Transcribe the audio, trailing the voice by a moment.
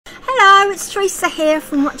it's Teresa here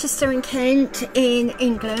from Rochester in Kent in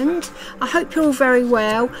England. I hope you're all very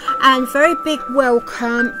well, and very big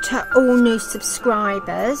welcome to all new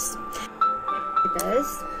subscribers.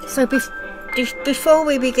 So before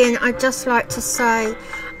we begin, I'd just like to say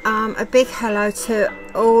a big hello to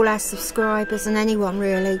all our subscribers and anyone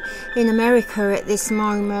really in America at this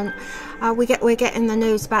moment. We're getting the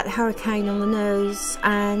news about the hurricane on the news,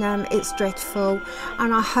 and it's dreadful,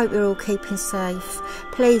 and I hope you're all keeping safe.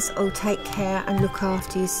 Please all take care and look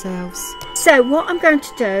after yourselves. So what I'm going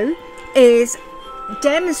to do is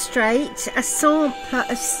demonstrate a sampler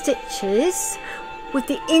of stitches with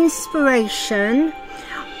the inspiration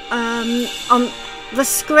on the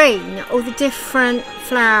screen, all the different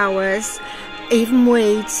flowers, even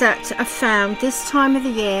weeds that are found this time of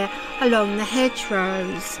the year along the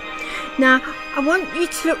hedgerows. Now I want you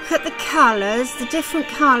to look at the colours, the different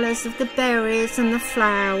colours of the berries and the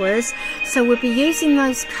flowers. So we'll be using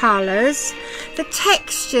those colours, the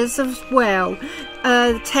textures as well,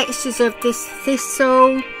 the textures of this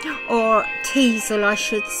thistle or teasel I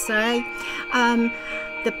should say,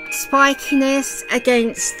 the spikiness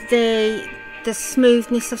against the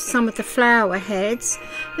smoothness of some of the flower heads.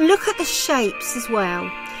 Look at the shapes as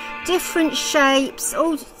well, different shapes,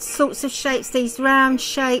 all sorts of shapes, these round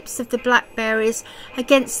shapes of the blackberries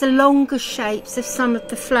against the longer shapes of some of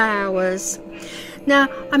the flowers. Now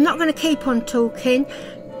I'm not going to keep on talking.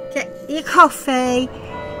 Get your coffee,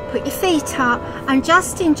 put your feet up and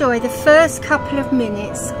just enjoy the first couple of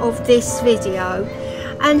minutes of this video,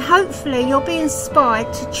 and hopefully you'll be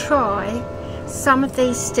inspired to try some of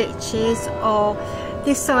these stitches or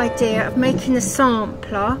this idea of making a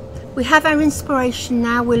sampler. We have our inspiration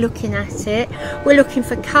now, we're looking at it, we're looking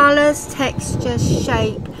for colours, textures,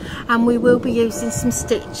 shape, and we will be using some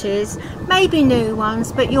stitches, maybe new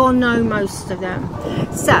ones, but you'll know most of them.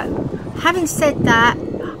 So having said that,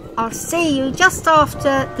 I'll see you just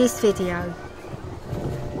after this video.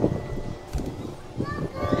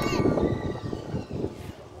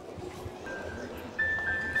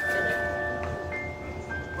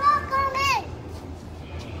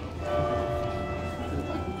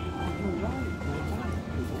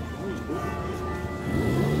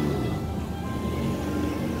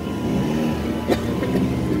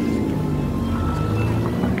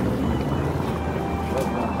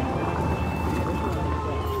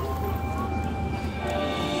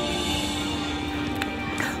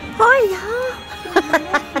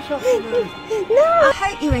 No, I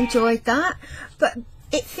hope you enjoyed that, but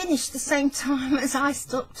it finished the same time as I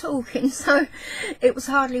stopped talking, so it was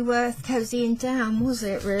hardly worth cozying down, was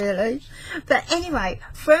it really? But anyway,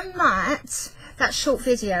 from that short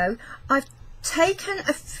video, I've taken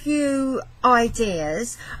a few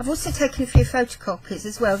ideas. I've also taken a few photocopies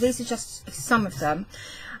as well. These are just some of them,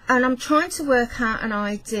 and I'm trying to work out an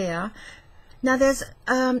idea. Now there's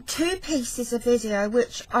two pieces of video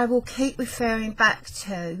which I will keep referring back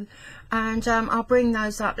to, and I'll bring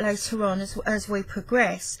those up later on as we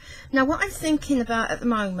progress. Now what I'm thinking about at the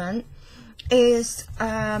moment is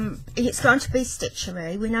it's going to be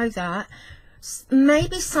stitchery, we know that,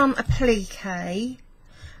 maybe some applique,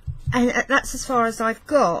 and that's as far as I've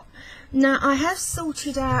got. Now I have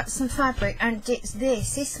sorted out some fabric, and it's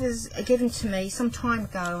this was given to me some time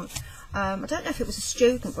ago. I don't know if it was a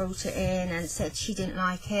student brought it in and said she didn't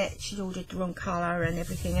like it, she'd ordered the wrong colour and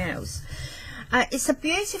everything else. It's a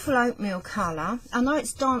beautiful oatmeal colour. I know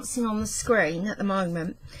it's dancing on the screen at the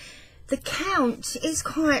moment. The count is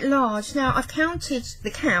quite large. Now I've counted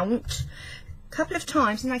the count a couple of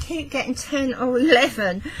times and I keep getting 10 or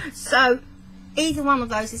 11. So either one of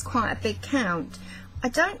those is quite a big count. I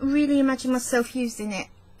don't really imagine myself using it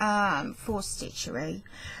for stitchery.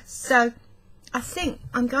 So I think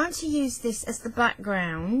I'm going to use this as the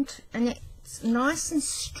background, and it's nice and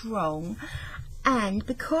strong, and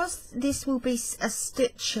because this will be a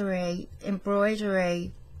stitchery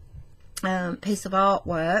embroidery piece of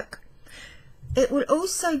artwork, it will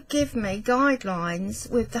also give me guidelines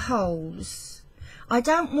with the holes. I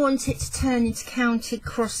don't want it to turn into counted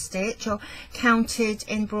cross stitch or counted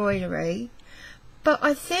embroidery, but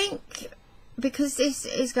I think because this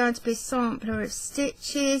is going to be a sampler of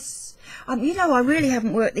stitches, you know, I really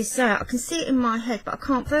haven't worked this out. I can see it in my head, but I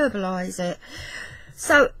can't verbalise it.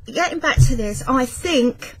 So getting back to this, I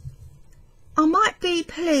think I might be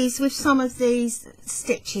pleased with some of these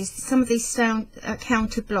stitches, some of these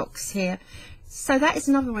counter blocks here. So that is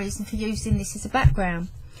another reason for using this as a background.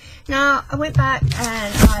 Now I went back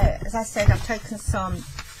and as I said, I've taken some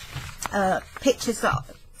pictures,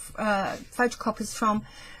 photocopies from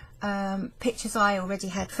pictures I already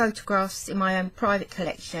had, photographs in my own private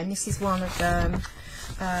collection. This is one of them.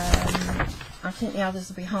 I think the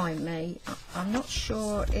others are behind me. I'm not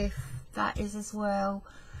sure if that is as well,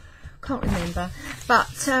 can't remember, but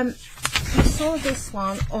I saw this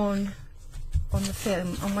one on the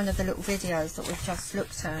film, on one of the little videos that we've just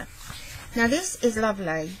looked at. Now this is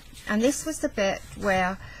lovely, and this was the bit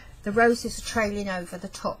where the roses are trailing over the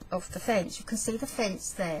top of the fence. You can see the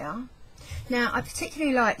fence there. Now I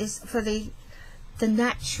particularly like this for the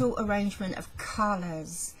natural arrangement of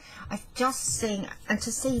colours. I've just seen, and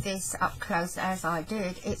to see this up close as I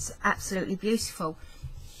did, it's absolutely beautiful.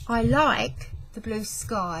 I like the blue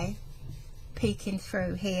sky peeking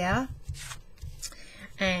through here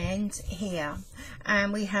and here,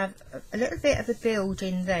 and we have a little bit of a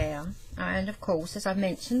building there, and of course, as I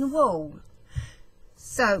mentioned, the wall.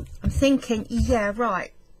 So I'm thinking, yeah,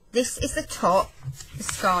 right, this is the top, the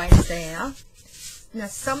sky is there. Now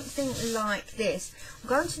something like this, I'm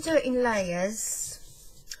going to do it in layers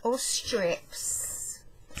or strips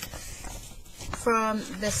from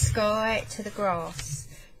the sky to the grass.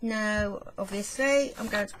 Now obviously I'm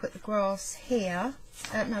going to put the grass here.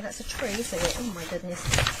 No, that's a tree, isn't it? Oh my goodness.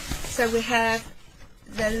 So we have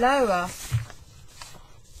the lower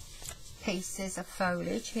pieces of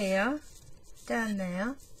foliage here, down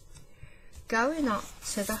there, going up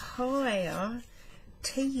to the higher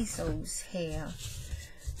teasels here.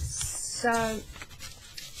 So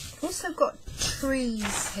I've also got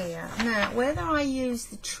trees here. Now whether I use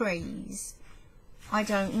the trees, I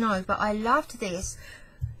don't know, but I loved this.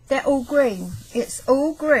 They're all green. It's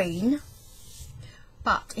all green,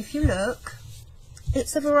 but if you look,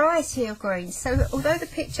 it's a variety of greens. So although the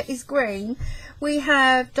picture is green, we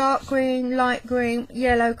have dark green, light green,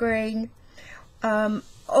 yellow green,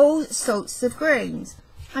 all sorts of greens,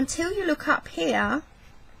 until you look up here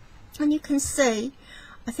and you can see,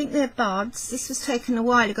 I think they're buds. This was taken a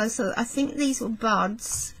while ago, so I think these were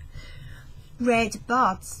buds, red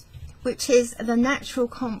buds, which is the natural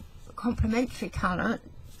complementary colour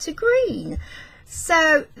to green.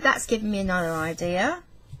 So that's given me another idea.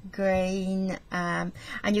 Green, and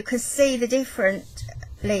you can see the different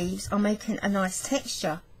leaves are making a nice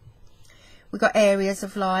texture. We've got areas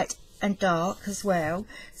of light and dark as well,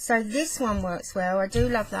 so this one works well. I do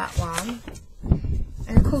love that one,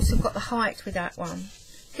 and of course we've got the height with that one.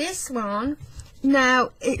 This one,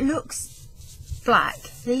 now it looks black,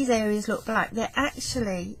 these areas look black, they're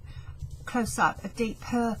actually close up a deep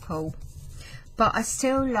purple, but I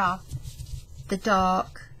still love the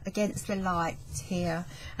dark against the light here.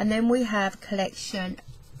 And then we have a collection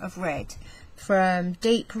of red, from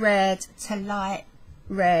deep red to light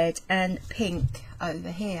red and pink over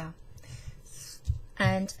here,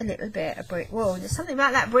 and a little bit of brick wall. There's something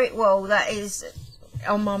about that brick wall that is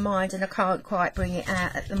on my mind, and I can't quite bring it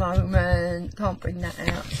out at the moment. Can't bring that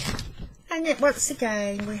out. And then once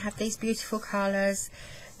again we have these beautiful colours,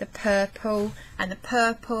 the purple, and the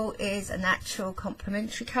purple is a natural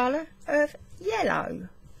complementary colour of yellow.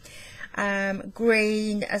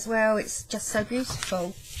 Green as well, it's just so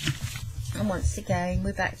beautiful. And once again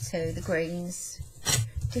we're back to the greens,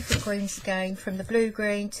 different greens again, from the blue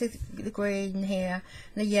green to the green here,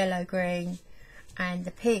 the yellow green and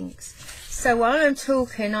the pinks. So while I'm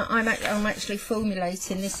talking, I'm actually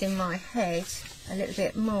formulating this in my head a little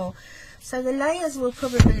bit more. So the layers will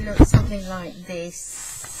probably look something like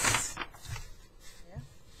this.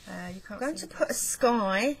 I'm going to put a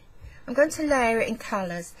sky. I'm going to layer it in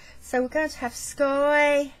colours. So we're going to have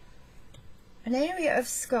sky, an area of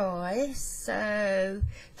sky, so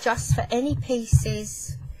just for any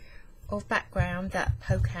pieces of background that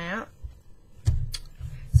poke out.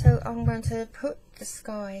 So I'm going to put the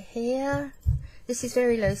sky here. This is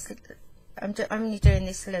very loose. I'm only doing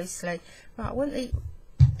this loosely. Right, I want the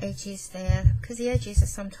edges there, because the edges are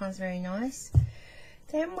sometimes very nice.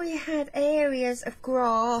 Then we have areas of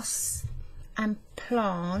grass and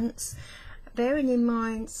plants, bearing in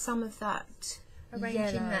mind some of that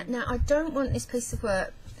arranging that. Now I don't want this piece of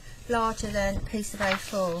work larger than a piece of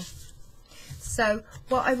A4, so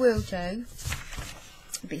what I will do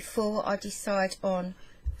before I decide on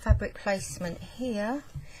fabric placement here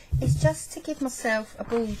is just to give myself a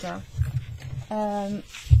border,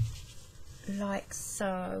 like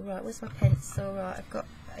so. Right, where's my pencil? Right, I've got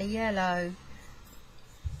a yellow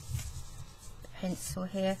pencil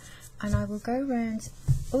here, and I will go round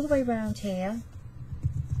all the way round here.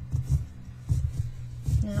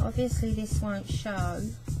 Now obviously this won't show,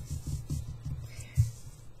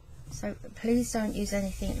 so please don't use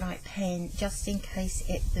anything like pen, just in case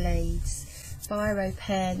it bleeds. Biro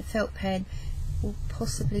pen, felt pen will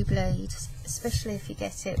possibly bleed, especially if you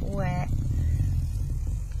get it wet.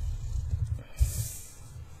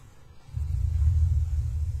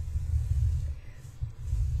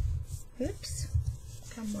 Oops,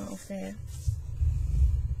 come right off there.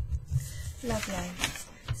 Lovely.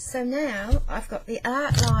 So now I've got the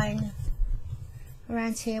outline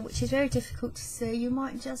around here, which is very difficult to see. You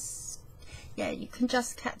might just, yeah, you can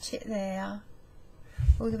just catch it there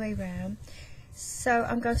all the way around. So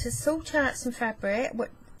I'm going to sort out some fabric.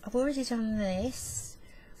 I've already done this.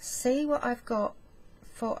 See what I've got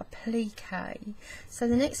for a plique. So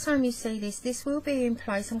the next time you see this, this will be in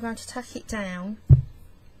place. I'm going to tuck it down.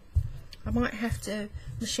 I might have to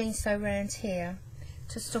machine sew around here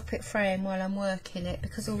to stop it fraying while I'm working it,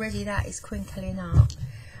 because already that is crinkling up,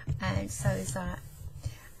 and so is that.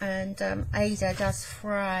 And Ada does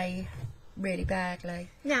fray really badly.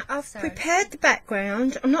 Now I've prepared the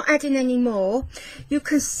background. I'm not adding any more. You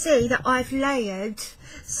can see that I've layered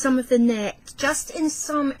some of the net just in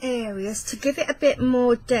some areas to give it a bit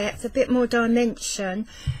more depth, a bit more dimension.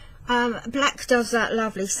 Black does that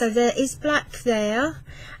lovely. So there is black there,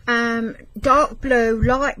 dark blue,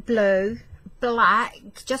 light blue, black,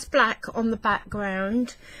 just black on the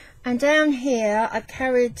background, and down here I've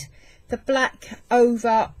carried the black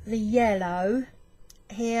over the yellow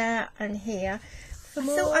here and here. I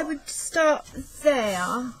thought I would start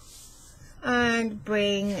there and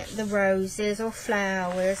bring the roses or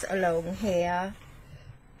flowers along here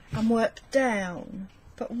and work down.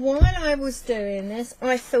 But while I was doing this,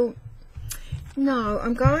 I thought, no,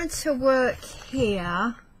 I'm going to work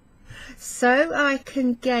here so I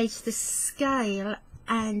can gauge the scale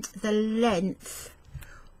and the length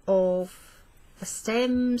of the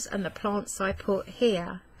stems and the plants I put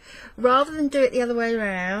here. Rather than do it the other way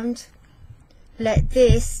around, let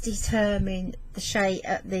this determine the shape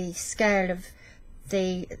at the scale of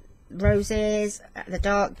the roses, the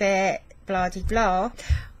dark bit, blah de blah.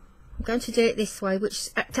 I'm going to do it this way, which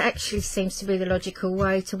actually seems to be the logical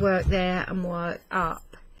way to work there and work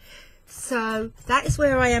up. So that is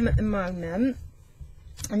where I am at the moment.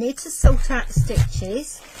 I need to sort out the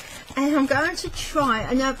stitches, and I'm going to try,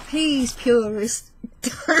 and now please purists,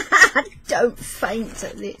 don't faint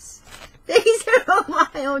at this. These are all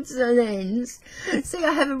my odds and ends. See,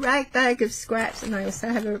 I have a rag bag of scraps, and I also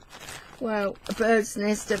have a bird's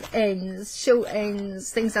nest of ends, short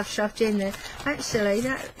ends, things I've shoved in there. Actually,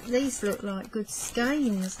 these look like good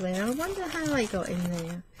skeins there. I wonder how they got in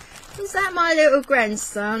there. Is that my little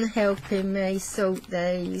grandson helping me sort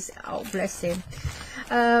these? Oh, bless him.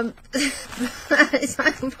 If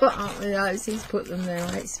I can put up with those, he's put them there,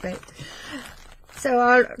 I expect. So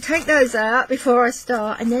I'll take those out before I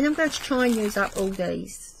start, and then I'm going to try and use up all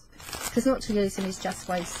these, because not to use them is just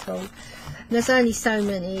wasteful. And there's only so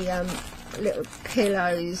many little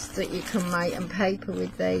pillows that you can make and paper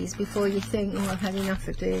with these before you think, oh, I've had enough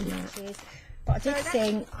of doing that. But I did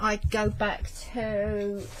think I'd go back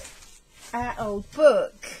to our old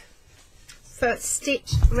book for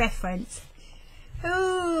stitch reference.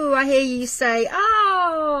 Oh, I hear you say,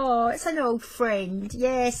 oh, it's an old friend.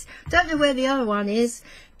 Yes, don't know where the other one is,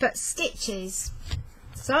 but stitches.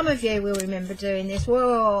 Some of you will remember doing this,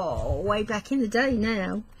 whoa, way back in the day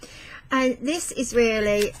now. And this is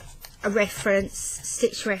really a reference,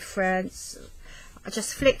 stitch reference. I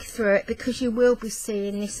just flick through it because you will be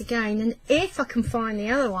seeing this again. And if I can find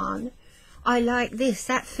the other one, I like this.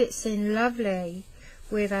 That fits in lovely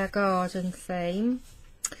with our garden theme.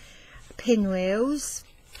 Pinwheels.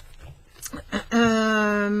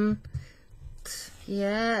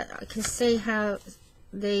 Yeah, I can see how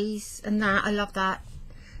these and that, I love that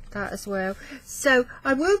as well. So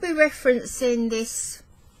I will be referencing this,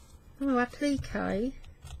 oh, applique.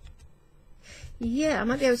 Yeah, I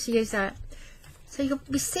might be able to use that. So you'll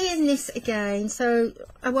be seeing this again, so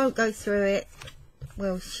I won't go through it.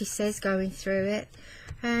 Well, she says going through it.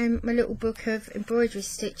 And my little book of embroidery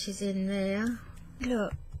stitches in there.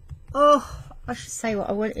 Look. Oh, I should say what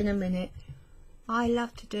I want in a minute. I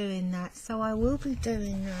loved doing that, so I will be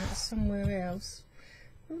doing that somewhere else.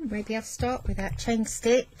 Maybe I'll start with that chain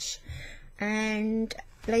stitch and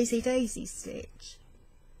lazy daisy stitch.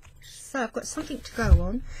 So I've got something to go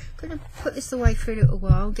on. I'm going to put this away for a little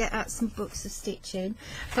while, get out some books of stitching,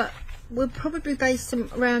 but we'll probably base them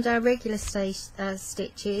around our regular stitches,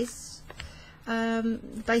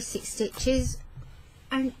 basic stitches,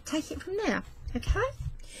 and take it from there. Okay?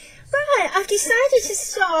 Right, I've decided to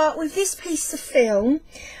start with this piece of film.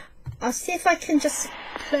 I'll see if I can just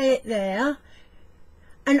play it there.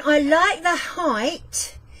 And I like the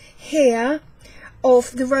height here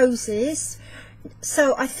of the roses.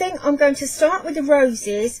 So I think I'm going to start with the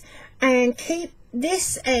roses and keep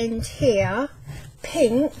this end here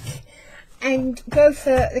pink and go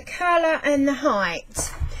for the colour and the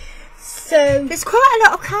height. So there's quite a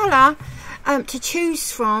lot of colour to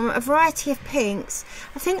choose from, a variety of pinks.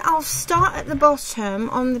 I think I'll start at the bottom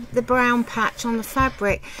on the brown patch on the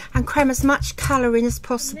fabric and cram as much colour in as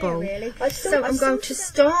possible. Yeah, really. So I'm going to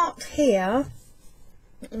start here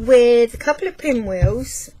with a couple of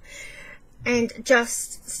pinwheels and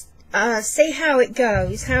just see how it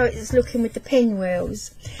goes, how it's looking with the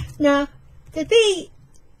pinwheels. Now,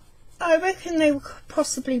 I reckon they will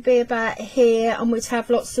possibly be about here, and we'd have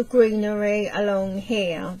lots of greenery along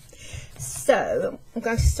here. So I'm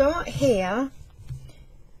going to start here.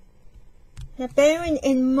 Now, bearing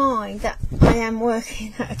in mind that I am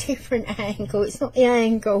working at a different angle, it's not the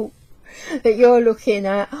angle that you're looking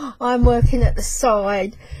at, I'm working at the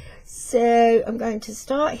side. So I'm going to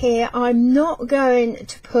start here. I'm not going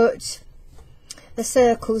to put the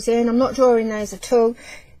circles in, I'm not drawing those at all.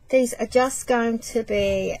 These are just going to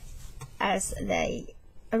be as they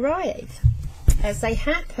arrive, as they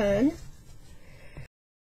happen.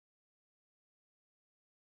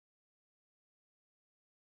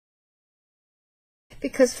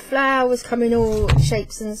 Because flowers come in all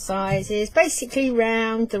shapes and sizes, basically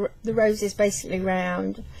round, the rose is basically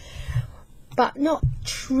round, but not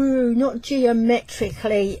true, not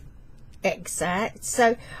geometrically exact.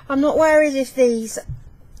 So I'm not worried if these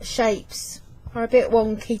shapes are a bit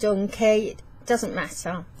wonky donkey, it doesn't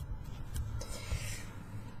matter.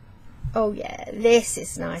 Oh yeah, this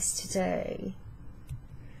is nice to do.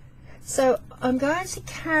 So I'm going to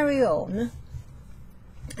carry on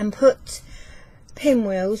and put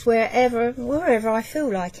pinwheels wherever I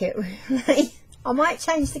feel like it, really. I might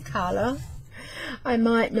change the colour, I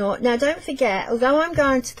might not. Now don't forget, although I'm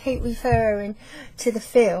going to keep referring to the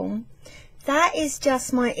film, that is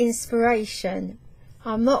just my inspiration.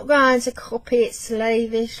 I'm not going to copy it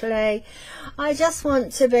slavishly. I just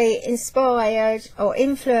want to be inspired or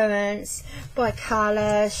influenced by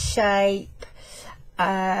colour, shape,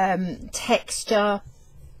 texture,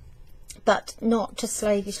 but not to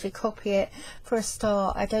slavishly copy it. For a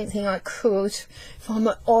start, I don't think I could, if I'm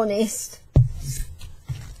honest.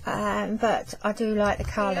 But I do like the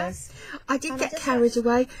colours. Yeah. I did get carried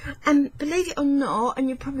away, and believe it or not, and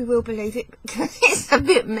you probably will believe it because it's a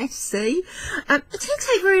bit messy, it didn't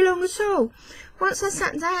take very long at all. Once I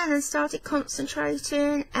sat down and started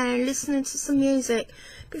concentrating and listening to some music,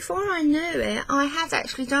 before I knew it, I had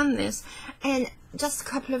actually done this in just a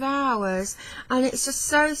couple of hours, and it's just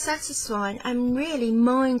so satisfying and really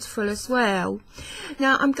mindful as well.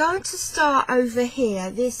 Now I'm going to start over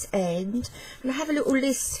here, this end, and I have a little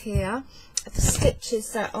list here of the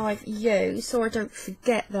stitches that I've used so I don't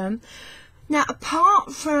forget them. Now,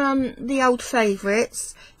 apart from the old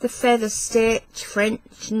favourites, the feather stitch,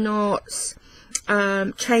 French knots,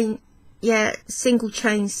 single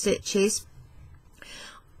chain stitches,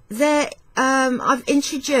 I've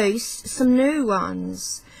introduced some new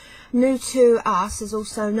ones. New to us is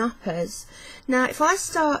also nuppers. Now, if I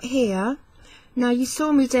start here, now you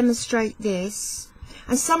saw me demonstrate this,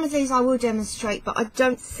 and some of these I will demonstrate, but I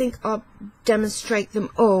don't think I'll demonstrate them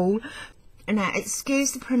all. Now,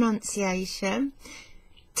 excuse the pronunciation.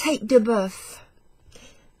 Tête de bœuf.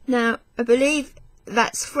 Now, I believe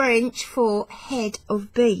that's French for head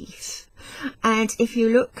of beef. And if you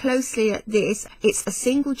look closely at this, it's a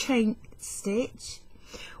single chain stitch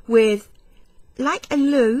with like a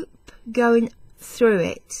loop going through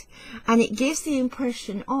it, and it gives the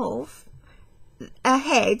impression of a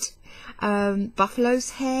head,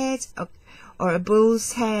 buffalo's head or a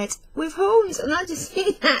bull's head with horns, and I just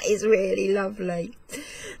think that is really lovely.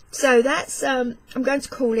 So that's I'm going to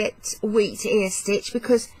call it wheat ear stitch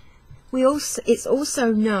because it's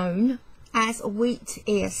also known as a wheat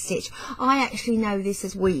ear stitch. I actually know this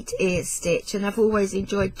as wheat ear stitch, and I've always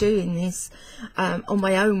enjoyed doing this on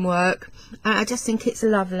my own work. I just think it's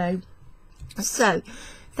lovely. So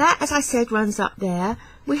that, as I said, runs up there.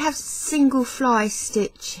 We have single fly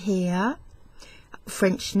stitch here,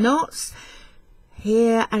 French knots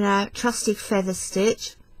here, and a trusted feather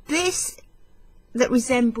stitch. This that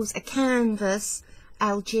resembles a canvas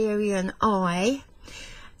Algerian eye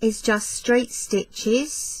is just straight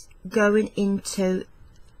stitches going into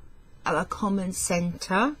a common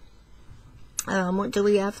centre. What do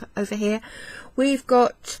we have over here? We've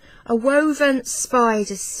got a woven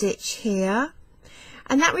spider stitch here,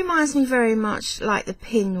 and that reminds me very much like the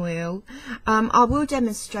pinwheel. I will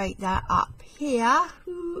demonstrate that up here.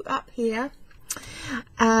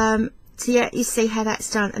 So yeah, you see how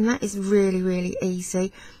that's done, and that is really, really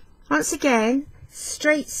easy. Once again,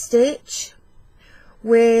 straight stitch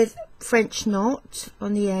with French knot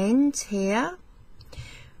on the end here.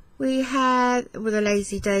 We have with a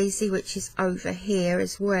lazy daisy, which is over here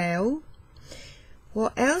as well.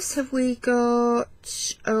 What else have we got?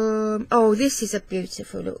 Oh, this is a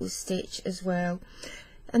beautiful little stitch as well,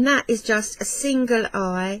 and that is just a single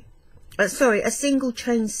a single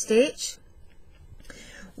chain stitch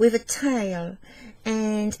with a tail.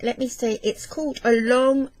 And let me say, it's called a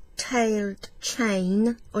long tailed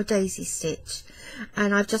chain or daisy stitch,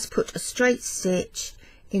 and I've just put a straight stitch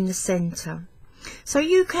in the center. So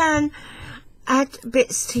you can add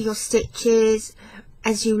bits to your stitches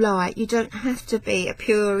as you like. You don't have to be a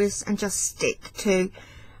purist and just stick to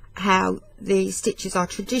how the stitches are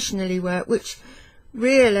traditionally worked, which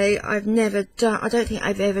really I've never done. I don't think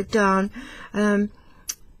I've ever done.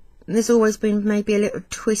 There's always been maybe a little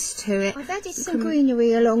twist to it. I've added some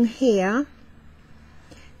greenery along here.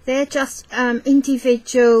 They're just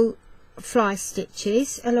individual fly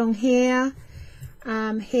stitches along here,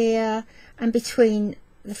 here, and between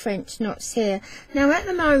the French knots here. Now at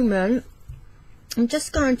the moment I'm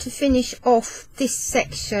just going to finish off this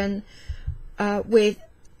section with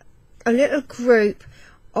a little group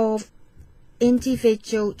of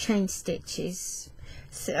individual chain stitches.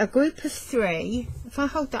 So a group of 3. If I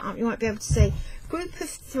hold that up, you might be able to see. Group of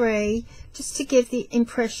 3, just to give the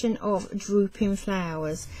impression of drooping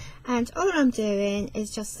flowers. And all I'm doing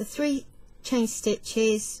is just the 3 chain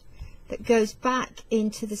stitches that goes back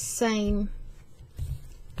into the same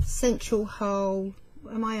central hole.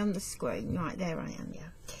 Am I on the screen? Right, there I am, yeah.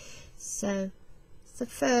 So it's the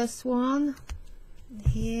first one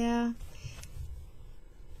here,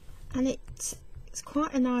 and it's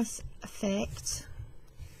quite a nice effect,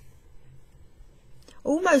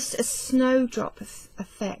 almost a snowdrop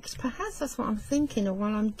effect. Perhaps that's what I'm thinking of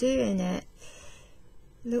while I'm doing it.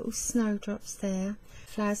 Little snowdrops there,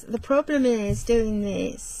 flowers. The problem is doing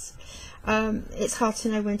this, it's hard to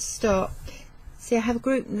know when to stop. See, I have a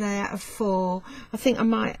group there of 4. I think I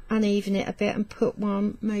might uneven it a bit and put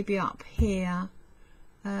one maybe up here.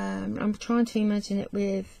 I'm trying to imagine it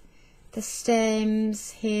with the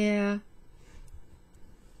stems here.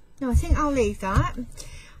 No, I think I'll leave that.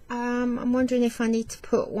 I'm wondering if I need to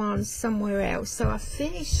put one somewhere else. So I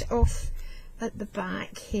finish off at the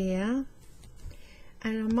back here,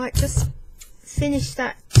 and I might just finish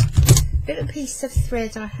that little piece of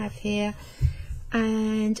thread I have here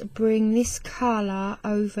and bring this colour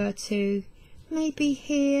over to maybe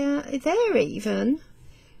here, there even.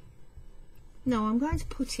 No, I'm going to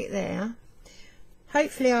put it there.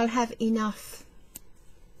 Hopefully I'll have enough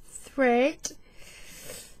thread.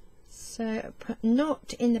 So put a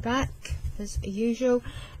knot in the back as usual,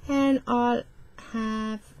 and I'll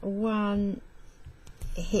have one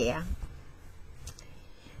here.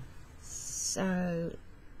 So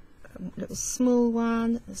a little small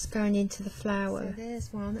one that's going into the flower. So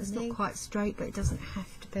there's one that's not quite straight, but it doesn't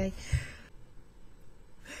have to be.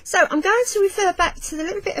 So I'm going to refer back to the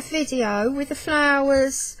little bit of video with the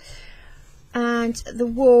flowers and the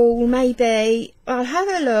wall. Maybe I'll have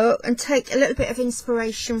a look and take a little bit of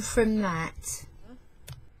inspiration from that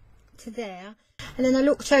to there, and then I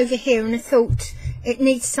looked over here and I thought it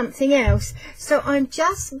needs something else, so I'm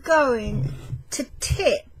just going to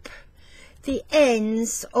tip the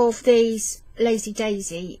ends of these Lazy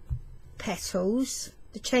Daisy petals,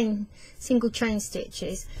 the single chain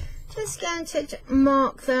stitches. Just going to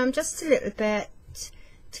mark them just a little bit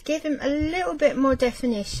to give them a little bit more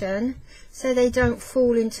definition so they don't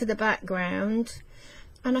fall into the background.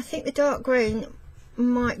 And I think the dark green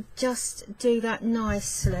might just do that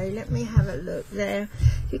nicely. Let me have a look there.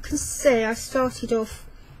 You can see I started off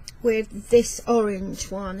with this orange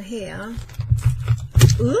one here.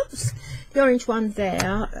 Oops, the orange one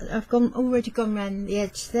there. I've already gone around the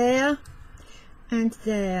edge there and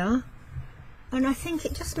there, and I think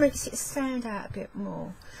it just makes it stand out a bit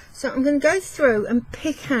more. So I'm going to go through and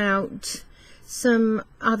pick out some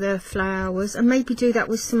other flowers and maybe do that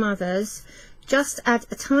with some others. Just add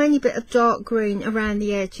a tiny bit of dark green around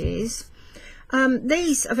the edges.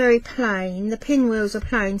 These are very plain, the pinwheels are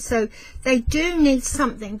plain, so they do need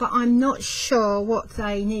something, but I'm not sure what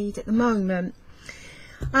they need at the moment.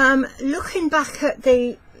 Looking back at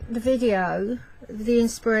the video, the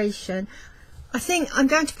inspiration, I think I'm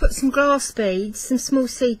going to put some glass beads, some small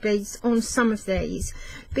seed beads on some of these,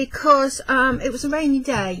 because it was a rainy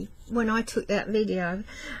day when I took that video,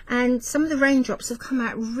 and some of the raindrops have come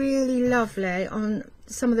out really lovely on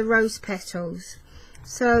some of the rose petals.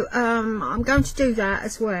 So I'm going to do that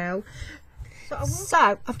as well.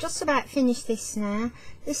 So I've just about finished this now.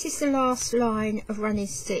 This is the last line of running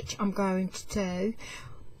stitch I'm going to do.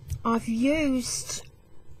 I've used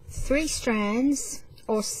 3 strands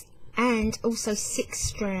and also 6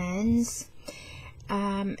 strands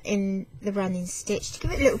in the running stitch to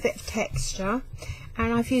give it a little bit of texture,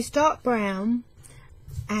 and I've used dark brown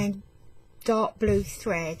and dark blue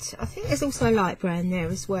thread. I think there's also a light brown there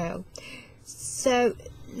as well. So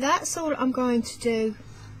that's all I'm going to do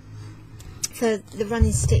for the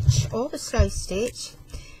running stitch or the slow stitch,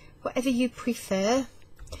 whatever you prefer.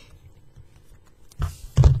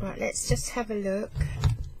 Right, let's just have a look.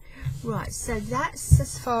 Right, so that's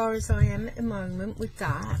as far as I am at the moment with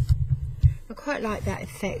that. I quite like that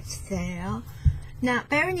effect there. Now,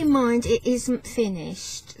 bearing in mind it isn't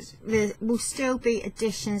finished, there will still be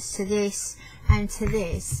additions to this and to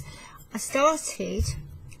this. I started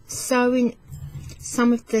sewing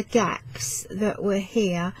some of the gaps that were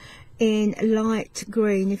here in light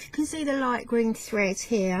green. If you can see the light green thread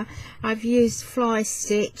here, I've used fly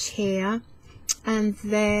stitch here and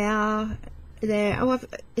there. Oh,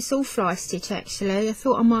 it's all fly stitch actually. I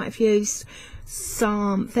thought I might have used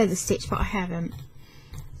some feather stitch, but I haven't.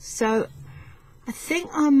 So I think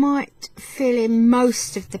I might fill in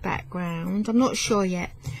most of the background. I'm not sure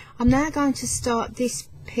yet. I'm now going to start this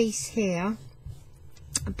piece here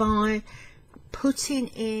by putting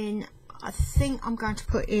in, I think I'm going to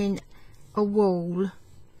put in a wall,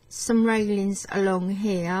 some railings along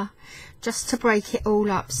here, just to break it all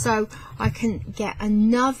up so I can get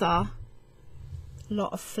another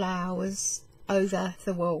lot of flowers over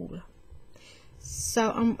the wall.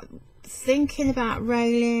 So I'm thinking about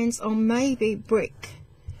railings or maybe brick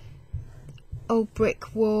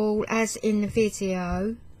wall as in the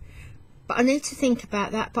video, but I need to think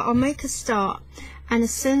about that. But I'll make a start, and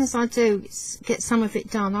as soon as I do get some of it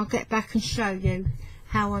done, I'll get back and show you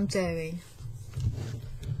how I'm doing.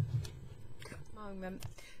 Moment.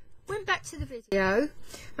 Went back to the video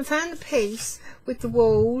and found the piece with the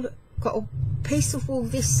wall. Got a piece of wool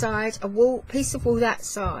this side, a piece of wool that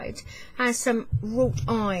side, and some wrought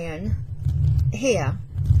iron here.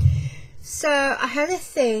 So I had a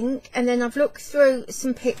think, and then I've looked through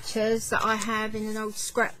some pictures that I have in an old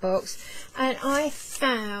scrapbox, and I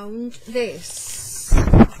found this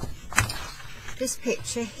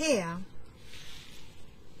picture here.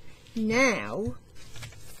 Now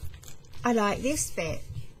I like this bit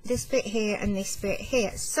here and this bit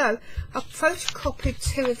here, so I've photocopied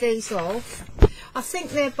two of these off. I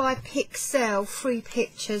think they're by Pixel, 3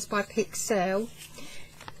 pictures by Pixel,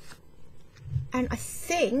 and I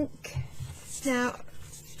think now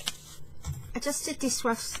I just did this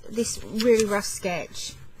really rough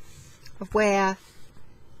sketch of where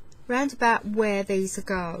round about where these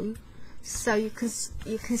go. So you can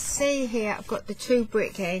see here I've got the 2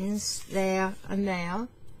 brick ends there and there,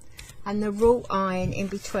 and the wrought iron in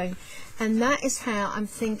between, and that is how I'm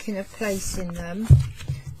thinking of placing them.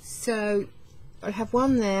 So I'll have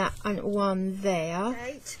one there and one there.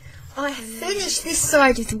 I have finished this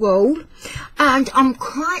side of the wall, and I'm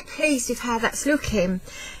quite pleased with how that's looking.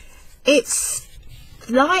 It's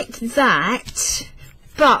like that,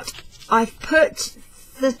 but I've put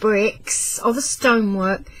the bricks or the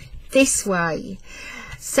stonework this way.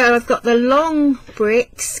 So I've got the long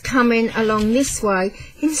bricks coming along this way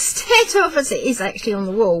instead of, as it is actually on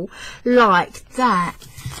the wall, like that.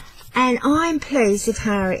 And I'm pleased with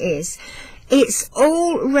how it is. It's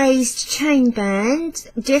all raised chain band,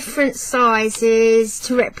 different sizes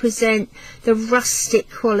to represent the rustic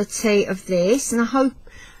quality of this, and I hope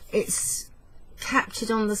it's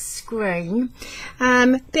captured on the screen.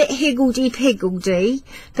 Bit higgledy-piggledy,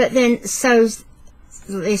 but then so's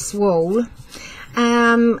this wall.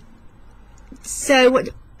 So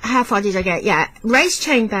how far did I get? Yeah, raised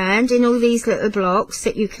chain band in all these little blocks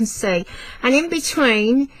that you can see, and in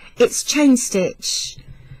between it's chain stitch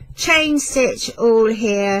all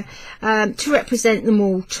here, to represent the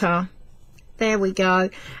mortar. There we go.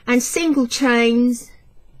 And single chains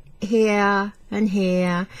here and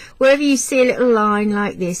here. Wherever you see a little line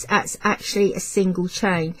like this, that's actually a single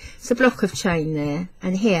chain. It's a block of chain there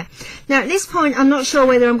and here. Now at this point I'm not sure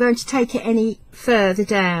whether I'm going to take it any further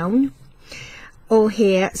down or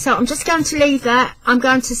here, so I'm just going to leave that. I'm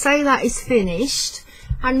going to say that is finished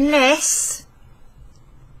unless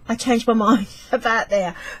I change my mind about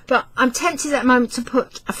there, but I'm tempted at the moment to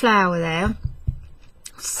put a flower there.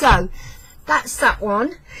 So that's that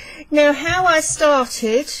one. Now how I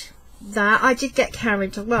started that, I did get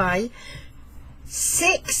carried away.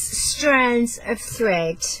 6 strands of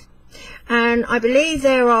thread, and I believe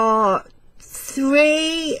there are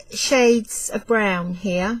 3 shades of brown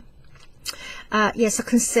here. Yes, I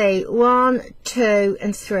can see 1, 2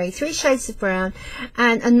 and 3 shades of brown,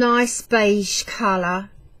 and a nice beige colour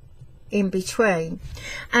in between.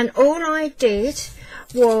 And all I did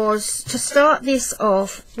was, to start this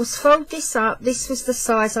off, was fold this up. This was the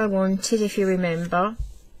size I wanted, if you remember.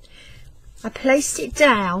 I placed it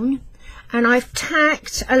down, and I've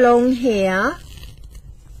tacked along here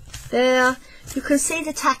there. You can see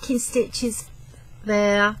the tacking stitches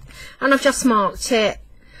there, and I've just marked it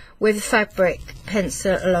with a fabric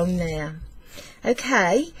pencil along there.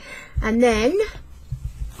 Okay, and then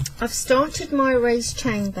I've started my raised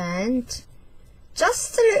chain band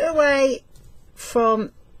just a little way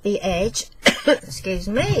from the edge. Excuse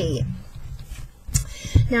me.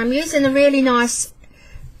 Now I'm using a really nice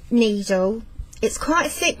needle. It's quite a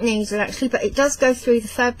thick needle actually, but it does go through the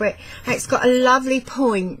fabric, and it's got a lovely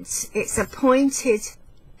point. It's a pointed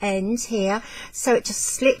end here, so it just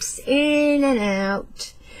slips in and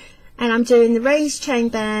out. And I'm doing the raised chain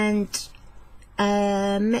band.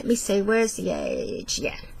 Let me see, where's the edge?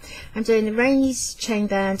 Yeah, I'm doing the raised chain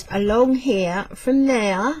band along here from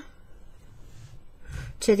there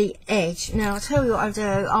to the edge. Now I'll tell you what I'll do.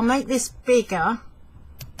 I'll make this bigger.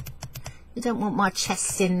 You don't want my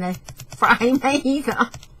chest in the frame either.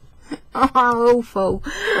 Oh, awful.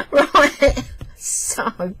 Right, so,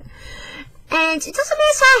 and it doesn't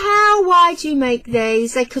matter how wide you make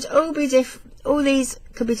these. They could all be different. All these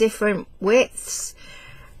could be different widths.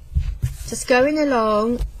 Just going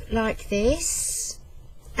along like this,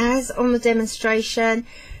 as on the demonstration,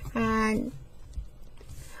 and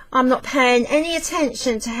I'm not paying any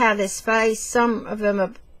attention to how they're spaced. Some of them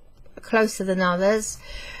are closer than others,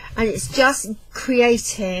 and it's just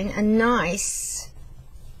creating a nice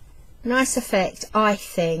effect, I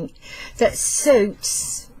think, that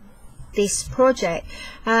suits this project.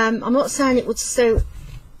 I'm not saying it would suit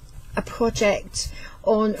a project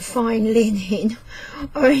on fine linen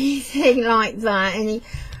or anything like that,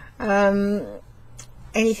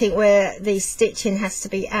 anything where the stitching has to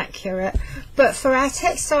be accurate, but for our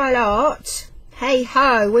textile art, hey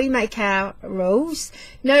ho, we make our rules.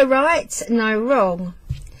 No right, no wrong.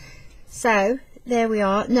 So there we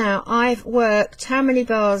are. Now I've worked, how many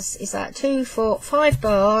bars is that? 2, 4, 5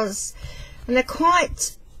 bars, and they're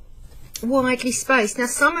quite widely spaced. Now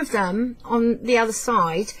some of them on the other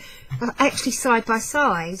side are actually side by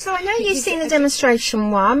side. So I know you've seen the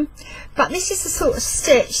demonstration one, but this is the sort of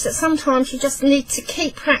stitch that sometimes you just need to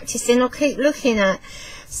keep practicing or keep looking at.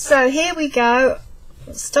 So here we go.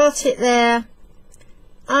 Start it there,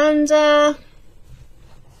 and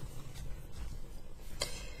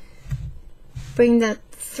bring the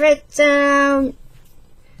thread down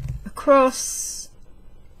across,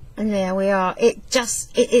 and there we are. It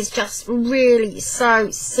is just really so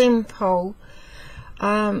simple.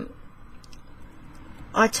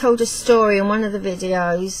 I told a story in one of the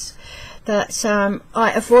videos that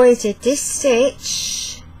I avoided this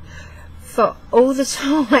stitch for all the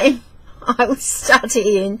time I was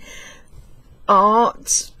studying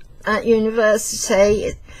art at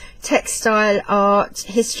university, textile art,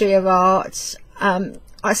 history of art. I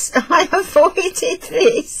avoided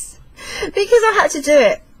this because I had to do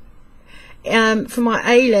it for my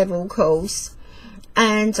A-level course,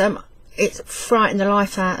 and it frightened the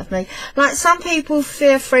life out of me. Like some people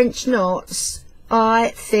fear French knots,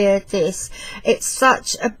 I feared this. It's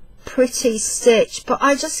such a pretty stitch, but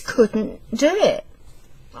I just couldn't do it.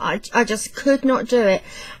 I just could not do it,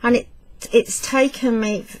 and it's taken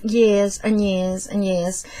me years and years and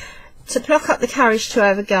years to pluck up the courage to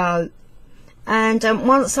have a go. And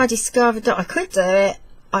once I discovered that I could do it,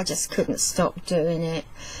 I just couldn't stop doing it.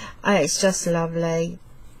 It's just lovely.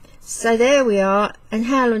 So there we are. And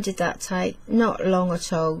how long did that take? Not long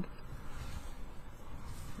at all.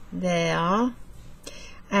 There.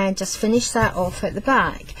 And just finish that off at the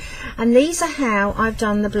back. And these are how I've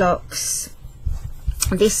done the blocks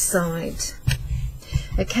this side.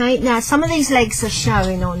 Okay, now some of these legs are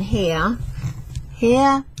showing on here,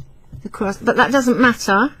 the cross, but that doesn't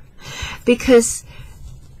matter because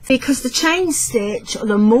the chain stitch or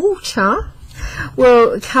the mortar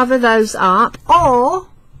will cover those up, or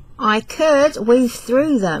I could weave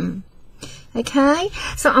through them. Okay,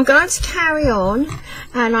 so I'm going to carry on,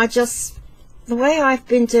 and the way I've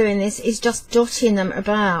been doing this is just dotting them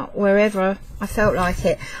about wherever I felt like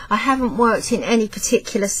it. I haven't worked in any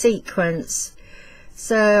particular sequence,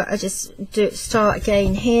 so I just start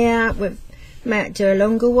again here. We might do a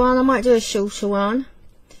longer one, I might do a shorter one.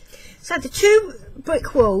 So the two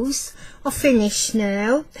brick walls are finished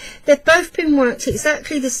now. They've both been worked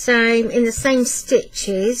exactly the same in the same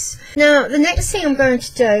stitches. Now the next thing I'm going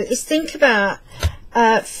to do is think about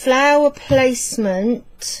flower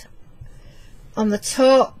placement on the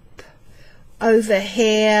top, over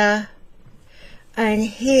here and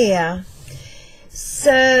here.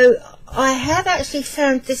 So I have actually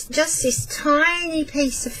found just this tiny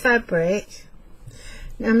piece of fabric.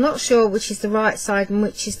 Now, I'm not sure which is the right side and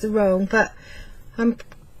which is the wrong, but I'm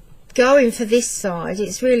going for this side.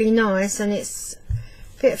 It's really nice and it's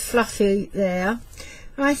a bit fluffy there.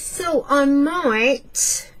 I thought I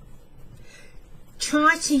might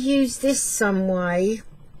try to use this some way,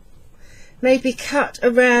 maybe cut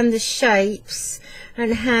around the shapes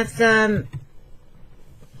and have them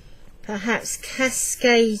perhaps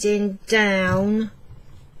cascading down.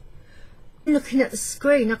 Looking at the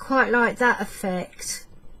screen, I quite like that effect.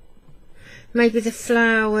 Maybe the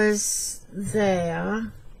flowers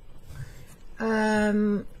there,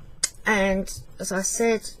 and as I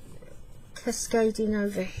said, cascading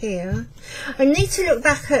over here. I need to look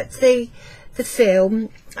back at the film,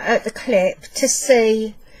 at the clip, to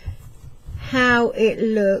see how it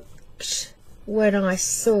looked when I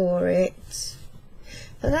saw it,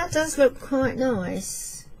 but that does look quite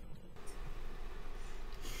nice.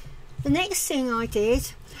 The next thing I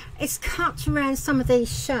did is cut around some of these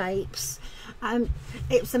shapes.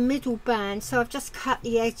 It was a middle band, so I've just cut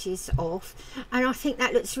the edges off, and I think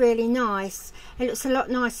that looks really nice. It looks a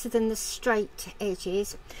lot nicer than the straight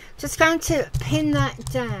edges. Just going to pin that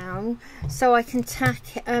down so I can tack,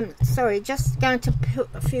 just going to put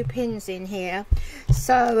a few pins in here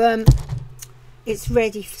so it's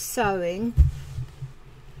ready for sewing.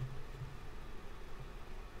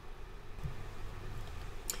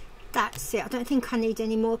 That's it. I don't think I need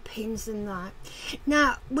any more pins than that.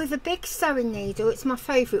 Now, with a big sewing needle, it's my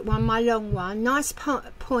favourite one, my long one, nice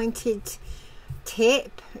pointed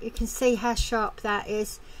tip. You can see how sharp that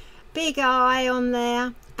is. Big eye on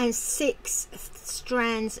there, and 6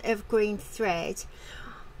 strands of green thread.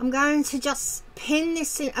 I'm going to just pin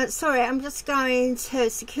this in, I'm just going to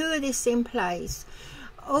secure this in place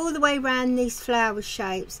all the way around these flower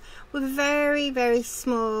shapes with a very, very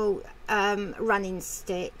small running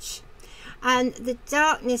stitch, and the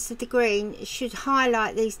darkness of the green should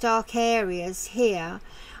highlight these dark areas here,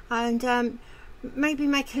 and maybe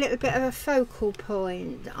make a little bit of a focal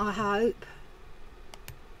point, I hope.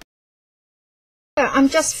 So I'm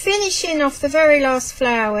just finishing off the very last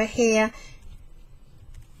flower here,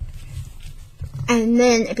 and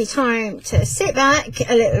then it'll be time to sit back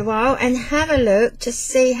a little while and have a look to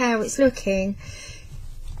see how it's looking.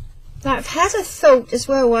 Now, I've had a thought as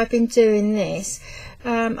well while I've been doing this.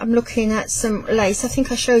 I'm looking at some lace. I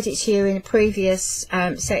think I showed it to you in a previous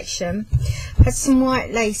section. I had some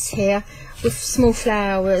white lace here with small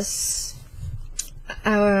flowers,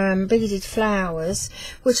 beaded flowers,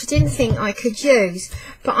 which I didn't think I could use,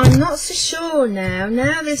 but I'm not so sure now.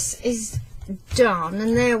 Now this is done,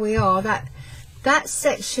 and there we are. That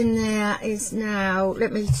section there is now,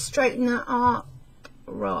 let me straighten that up.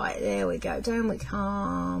 Right, there we go, down we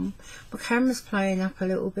come. My camera's playing up a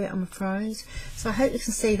little bit, I'm afraid, so I hope you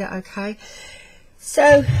can see that okay.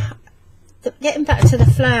 So getting back to the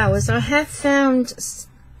flowers, I have found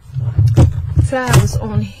flowers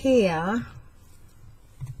on here.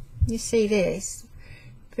 You see this,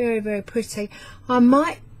 very, very pretty. I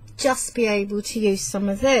might just be able to use some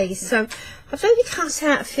of these, so I've only cut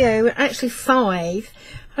out a few, actually 5,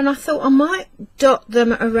 and I thought I might dot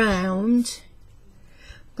them around.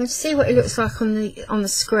 I'm going to see what it looks like on the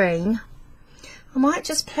screen. I might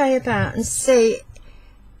just play about and see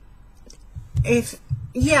if,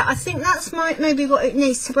 yeah, I think that's maybe what it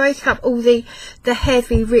needs to break up all the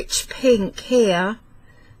heavy rich pink here.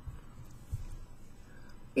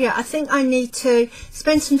 Yeah, I think I need to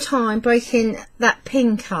spend some time breaking that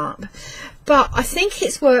pink up, but I think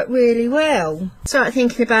it's worked really well. Start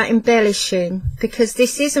thinking about embellishing, because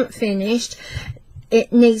this isn't finished.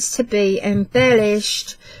 It needs to be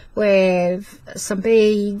embellished with some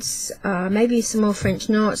beads, maybe some more French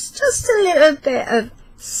knots, just a little bit of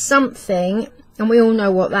something, and we all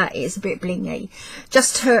know what that is, a bit blingy,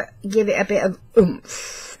 just to give it a bit of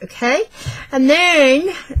oomph. Okay, and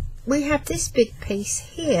then we have this big piece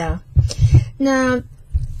here. Now,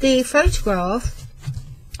 the photograph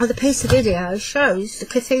of the piece of video shows the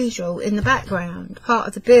cathedral in the background, part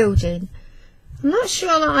of the building. I'm not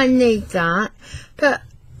sure that I need that, but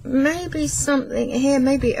maybe something here,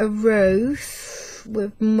 maybe a roof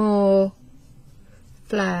with more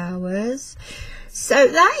flowers. So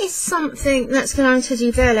that is something that's going to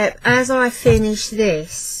develop as I finish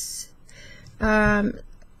this.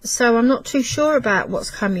 So I'm not too sure about what's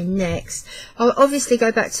coming next. I'll obviously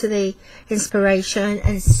go back to the inspiration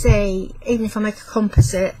and see, even if I make a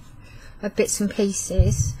composite of bits and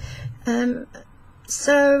pieces. Yeah,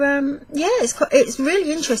 it's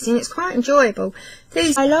really interesting. It's quite enjoyable.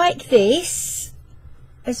 I like this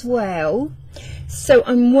as well, so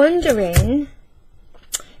I'm wondering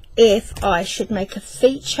if I should make a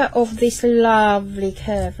feature of this lovely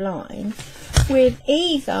curved line with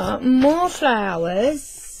either more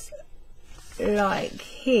flowers like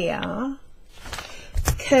here,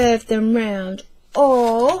 curve them round,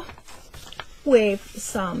 or with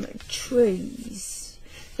some trees.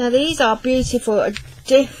 Now these are beautiful,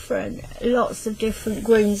 different, lots of different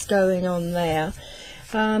greens going on there.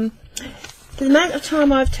 The amount of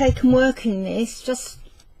time I've taken working this, just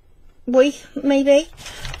a week maybe,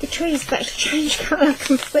 the trees have actually changed colour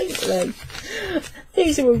completely.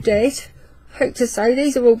 These are all dead, hope to say,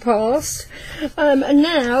 these are all past. And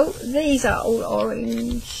now these are all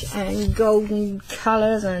orange and golden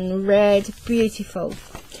colours and red, beautiful.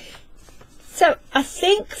 So I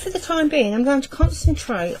think for the time being I'm going to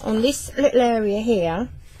concentrate on this little area here,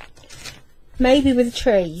 maybe with the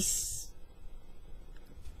trees.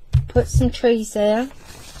 Put some trees there.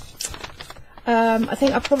 I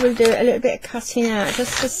think I'll probably do a little bit of cutting out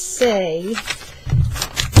just to see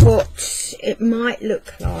what it might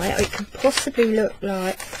look like, or it could possibly look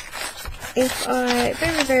like, if I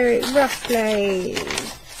very, very roughly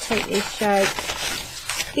take this shape,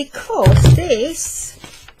 because this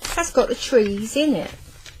has got the trees in it,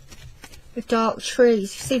 the dark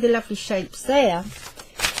trees. You see the lovely shapes there.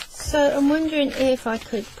 So I'm wondering if I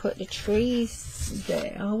could put the trees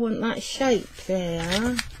there. I want that shape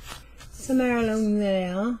there, somewhere along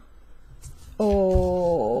there,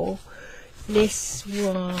 or this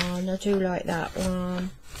one. I do like that one.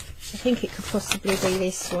 I think it could possibly be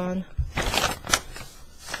this one.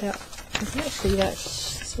 That is actually that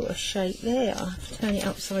sort of shape there. Turn it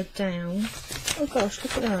upside down. Oh gosh,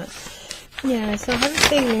 look at that. Yeah, so I have a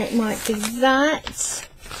feeling it might be that,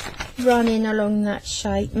 running along that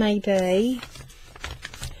shape maybe,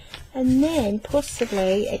 and then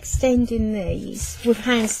possibly extending these with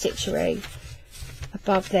hand stitchery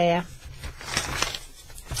above there.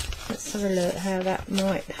 Let's have a look how that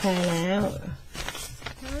might pan out.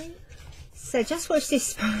 Okay. So just watch this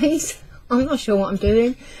space. I'm not sure what I'm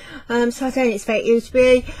doing, so I don't expect you to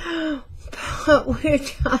be, but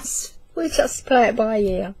we'll just play it by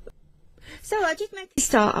ear. So I did make a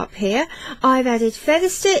start up here. I've added feather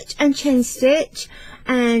stitch and chain stitch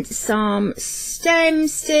and some stem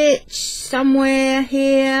stitch somewhere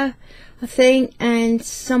here, I think, and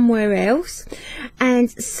somewhere else, and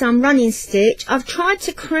some running stitch. I've tried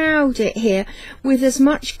to crowd it here with as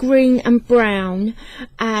much green and brown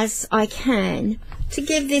as I can to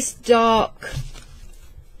give this dark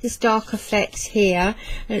effect here,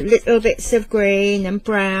 and little bits of green and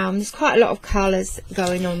brown. There's quite a lot of colours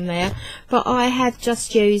going on there, but I have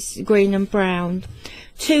just used green and brown.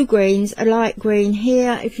 Two greens, a light green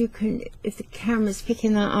here, if the camera's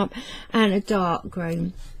picking that up, and a dark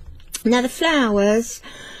green. Now the flowers,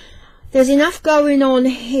 there's enough going on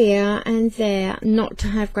here and there not to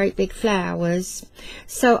have great big flowers,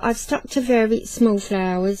 so I've stuck to very small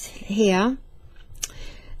flowers here.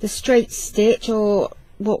 The straight stitch, or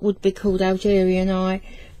what would be called Algerian eye,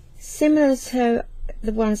 similar to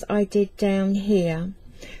the ones I did down here.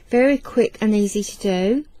 Very quick and easy to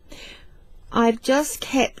do. I've just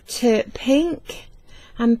kept to pink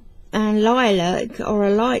and lilac, or a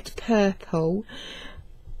light purple,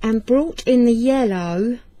 and brought in the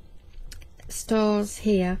yellow stars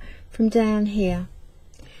here from down here,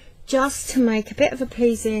 just to make a bit of a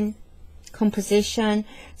pleasing composition,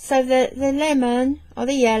 so that the lemon or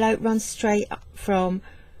the yellow runs straight up from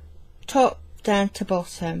top down to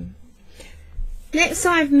bottom. Next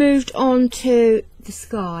I've moved on to the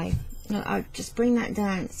sky. Now I'll just bring that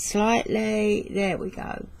down slightly, there we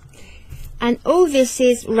go, and all this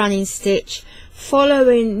is running stitch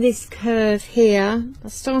following this curve here. I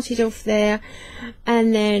started off there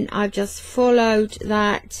and then I've just followed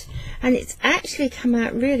that, and it's actually come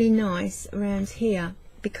out really nice around here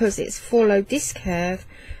because it's followed this curve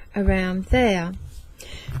around there.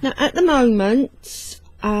 Now at the moment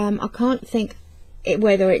I can't think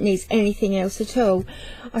whether it needs anything else at all.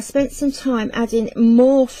 I spent some time adding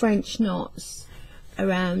more French knots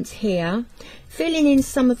around here, filling in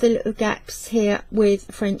some of the little gaps here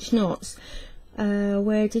with French knots.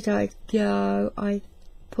 Where did I go? I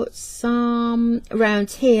put some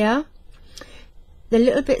around here. The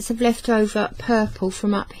little bits of leftover purple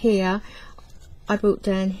from up here I brought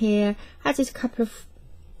down here, added a couple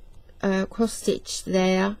of cross stitch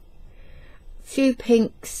there, few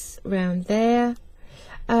pinks around there,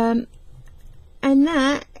 and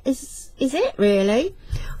that is it really.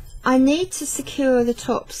 I need to secure the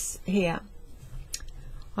tops here.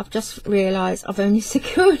 I've just realised I've only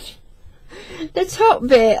secured the top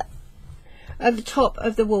bit of the top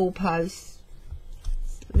of the wall post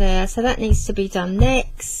there, so that needs to be done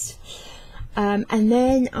next, and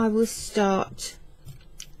then I will start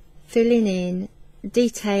filling in,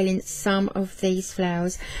 detailing some of these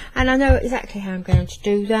flowers, and I know exactly how I'm going to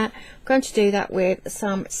do that. I'm going to do that with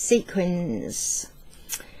some sequins.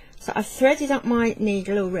 So I've threaded up my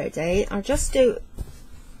needle already. I'll just do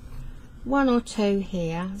 1 or 2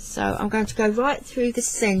 here. So I'm going to go right through the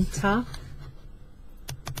centre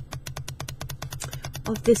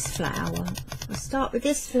of this flower. I'll start with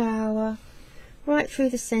this flower right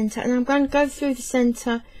through the centre, and I'm going to go through the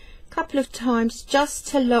centre a couple of times just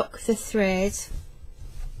to lock the thread,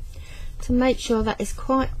 to make sure that it's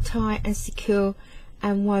quite tight and secure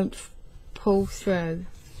and won't pull through.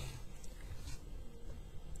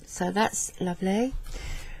 So that's lovely.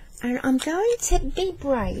 And I'm going to be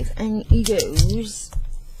brave and use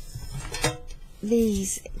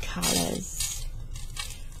these colours.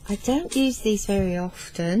 I don't use these very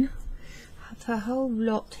often. I have a whole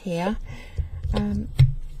lot here.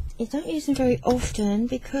 You don't use them very often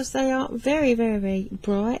because they are very, very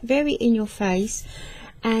bright, very in your face,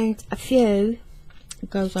 and a few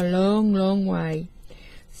goes a long, long way.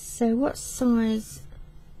 So what size?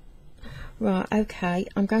 Right, okay,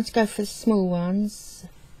 I'm going to go for the small ones.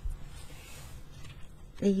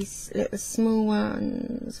 These little small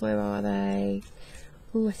ones, where are they?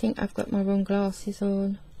 Oh, I think I've got my wrong glasses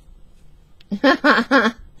on.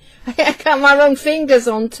 I got my wrong fingers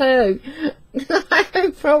on too. I have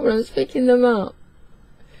no problems picking them up.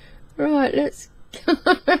 Right, let's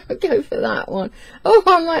go for that one. Oh,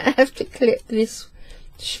 I might have to clip this,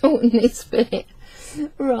 shorten this bit.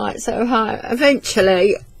 Right, so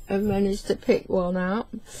eventually I managed to pick one up.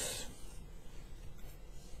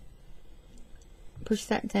 Push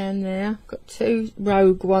that down there. Got 2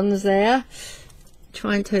 rogue ones there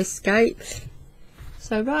trying to escape.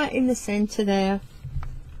 So right in the centre there,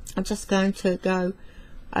 I'm just going to go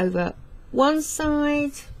over one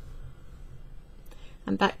side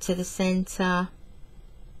and back to the centre.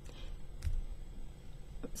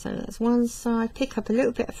 So that's one side, pick up a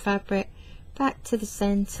little bit of fabric, back to the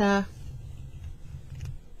centre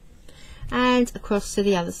and across to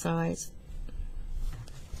the other side.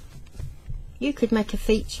 You could make a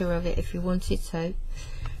feature of it if you wanted to.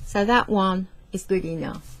 So that one is good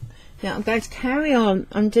enough. Now I'm going to carry on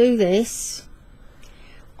and do this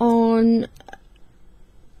on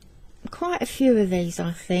quite a few of these,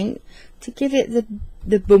 I think, to give it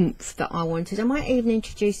the boomph that I wanted. I might even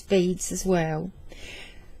introduce beads as well.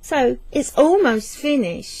 So it's almost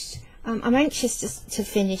finished. I'm anxious to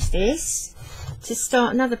finish this, to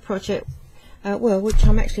start another project, which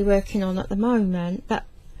I'm actually working on at the moment. But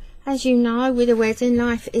as you know, with a wedding,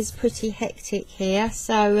 life is pretty hectic here,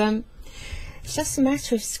 so it's just a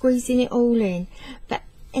matter of squeezing it all in. But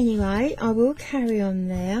anyway, I will carry on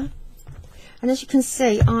there. And as you can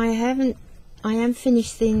see, I am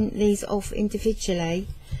finishing these off individually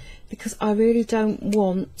because I really don't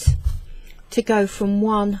want to go from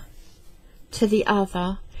one to the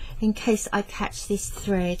other in case I catch this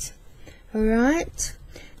thread. Alright,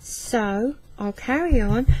 so I'll carry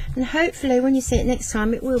on, and hopefully when you see it next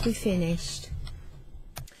time it will be finished.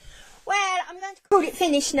 Well, I'm going to call it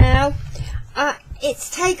finished now.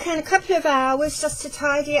 It's taken a couple of hours just to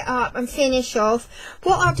tidy it up and finish off.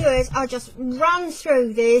 What I'll do is I'll just run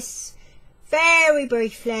through this very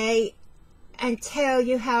briefly and tell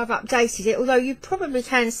you how I've updated it, although you probably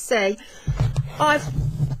can see I've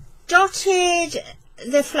dotted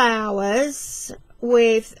the flowers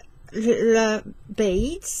with little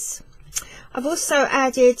beads. I've also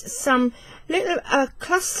added some little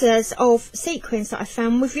clusters of sequins that I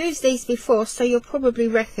found. We've used these before, so you'll probably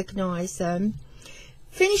recognise them.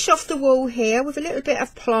 Finish off the wall here with a little bit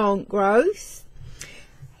of plant growth.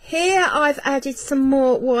 Here I've added some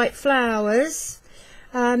more white flowers,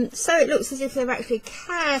 so it looks as if they're actually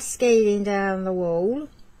cascading down the wall.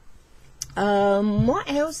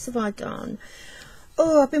 What else have I done?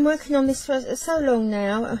 Oh, I've been working on this for so long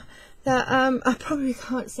now that I probably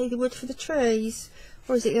can't see the wood for the trees,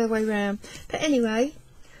 or is it the other way around? But anyway,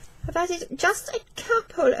 I've added just a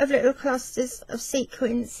couple of little clusters of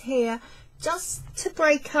sequins here just to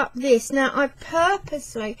break up this. Now I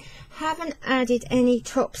purposely haven't added any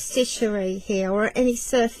top stitchery here or any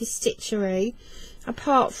surface stitchery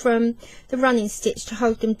apart from the running stitch to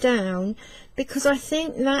hold them down, because I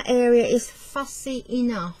think that area is fussy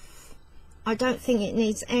enough. I don't think it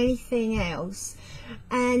needs anything else.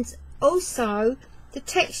 And also the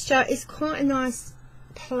texture is quite a nice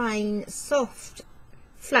plain soft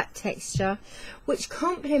flat texture, which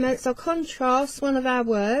complements or contrasts one of our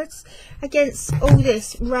words against all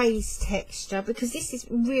this raised texture, because this is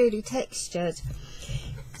really textured.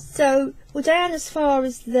 So we're down as far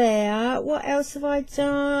as there. What else have I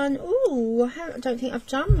done? Oh, I don't think I've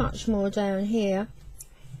done much more down here.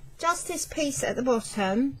 Just this piece at the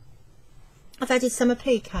bottom, I've added some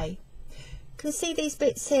applique, Can you see these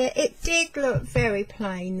bits here? It did look very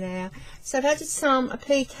plain there. So I've added some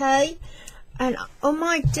applique, and on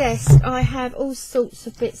my desk I have all sorts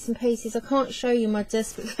of bits and pieces. I can't show you my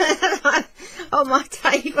desk on my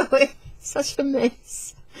table. It's such a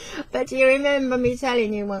mess. But do you remember me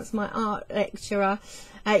telling you once my art lecturer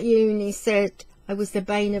at uni said I was the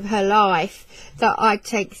bane of her life, that I'd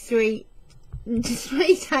take three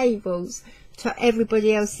tables to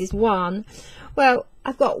everybody else's one? Well,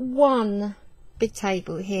 I've got one big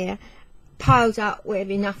table here piled up with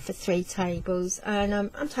enough for 3 tables, and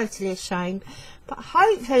I'm totally ashamed, but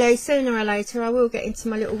hopefully sooner or later I will get into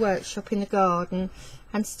my little workshop in the garden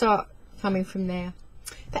and start coming from there.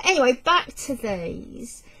 But anyway, back to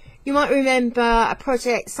these. You might remember a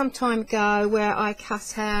project some time ago where I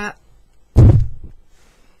cut out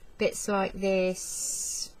bits like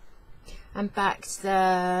this and backed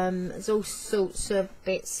them. There's all sorts of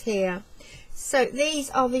bits here. So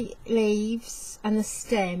these are the leaves and the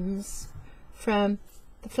stems from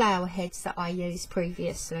the flower heads that I used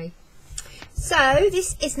previously. So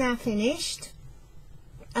this is now finished.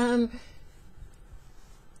 I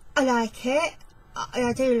like it.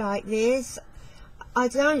 I do like this. I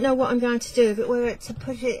don't know what I'm going to do with it, whether to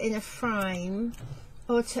put it in a frame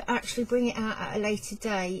or to actually bring it out at a later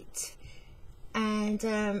date and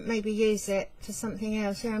maybe use it for something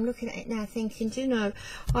else. Yeah, I'm looking at it now thinking, do you know,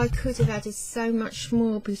 I could have added so much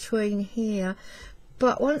more between here,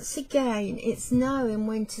 but once again it's knowing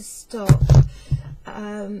when to stop,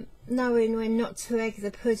 knowing when not to egg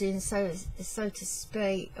the pudding, so to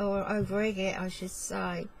speak, or over egg it I should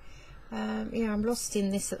say. Yeah, I'm lost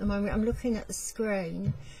in this at the moment. I'm looking at the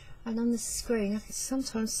screen, and on the screen I can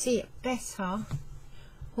sometimes see it better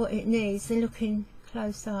what it needs than looking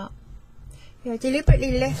close up. Yeah, I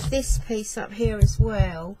deliberately left this piece up here as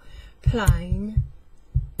well plain.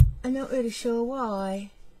 I'm not really sure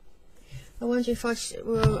why. I wonder if I should,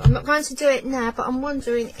 well, I'm not going to do it now, but I'm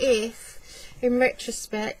wondering if in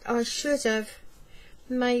retrospect I should have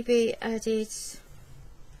maybe added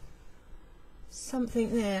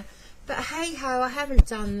something there. But hey ho, I haven't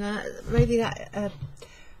done that. Maybe that'll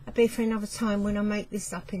be for another time when I make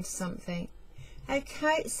this up into something.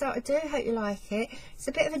 Okay, so I do hope you like it. It's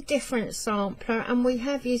a bit of a different sampler, and we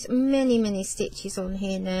have used many stitches on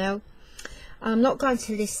here now. I'm not going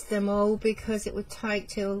to list them all because it would take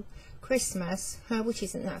till Christmas, which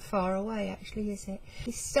isn't that far away actually, is it?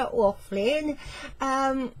 Stop waffling.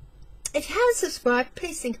 If you haven't subscribed,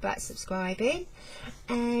 please think about subscribing,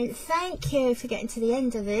 and thank you for getting to the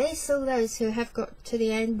end of this. All those who have got to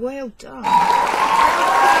the end, well done.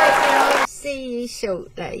 I'll see you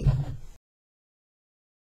shortly.